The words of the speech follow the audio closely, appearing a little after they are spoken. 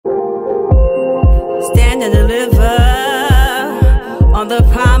stand and deliver on the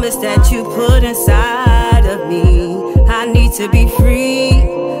promise that you put inside of me. I need to be free,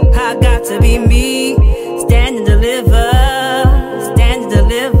 I got to be me. Stand and deliver, stand and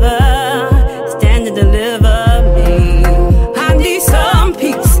deliver, stand and deliver me. I need some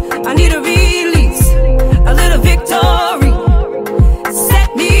peace, I need a release, a little victory,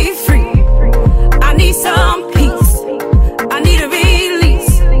 set me free. I need some peace, I need a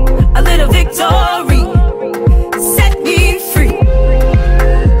release, a little victory, set me free.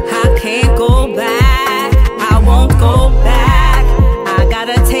 I can't go back, I won't go back. I got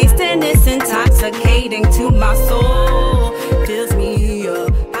a taste and it's intoxicating to my soul. Fills me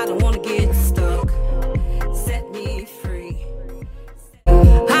up, I don't wanna get stuck. Set me free.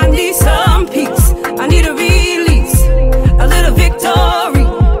 I need some peace, I need a release, a little victory,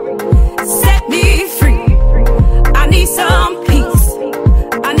 set me free. I need some peace,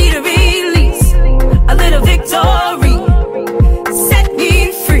 I need a release, a little victory, set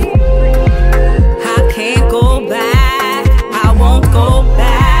me free. I can't go back, I won't go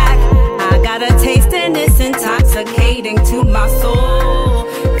back. I got a taste and it's intoxicating to my soul.